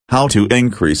How to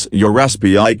increase your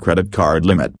SBI credit card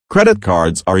limit. Credit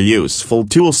cards are a useful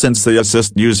tool since they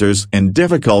assist users in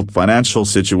difficult financial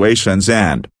situations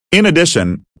and, in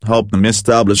addition, help them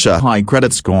establish a high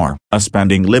credit score. A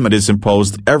spending limit is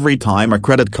imposed every time a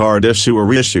credit card issuer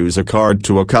reissues a card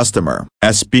to a customer.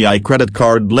 SBI credit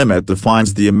card limit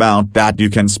defines the amount that you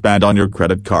can spend on your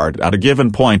credit card at a given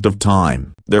point of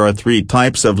time. There are three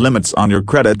types of limits on your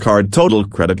credit card: total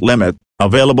credit limit,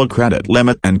 available credit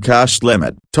limit, and cash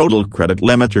limit. Total credit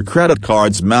limit: your credit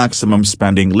card's maximum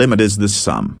spending limit is this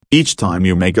sum. Each time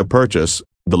you make a purchase,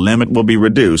 the limit will be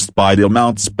reduced by the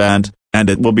amount spent, and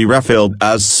it will be refilled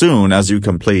as soon as you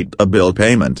complete a bill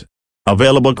payment.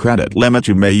 Available credit limit: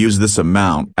 you may use this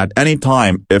amount at any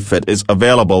time if it is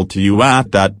available to you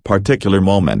at that particular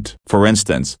moment. For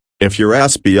instance, if your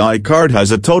SBI card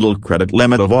has a total credit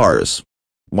limit of Rs.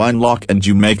 1 lakh and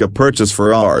you make a purchase for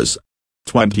Rs.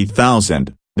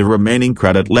 20,000, the remaining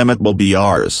credit limit will be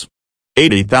Rs.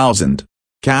 80,000.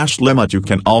 Cash limit: you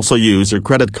can also use your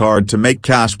credit card to make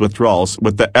cash withdrawals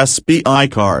with the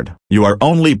SBI card. You are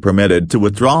only permitted to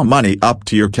withdraw money up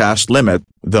to your cash limit,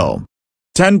 though.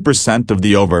 10% of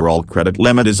the overall credit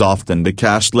limit is often the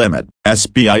cash limit.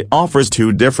 SBI offers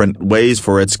two different ways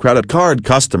for its credit card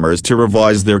customers to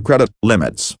revise their credit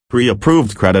limits.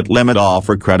 Pre-approved credit limit: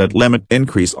 offer credit limit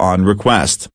increase on request.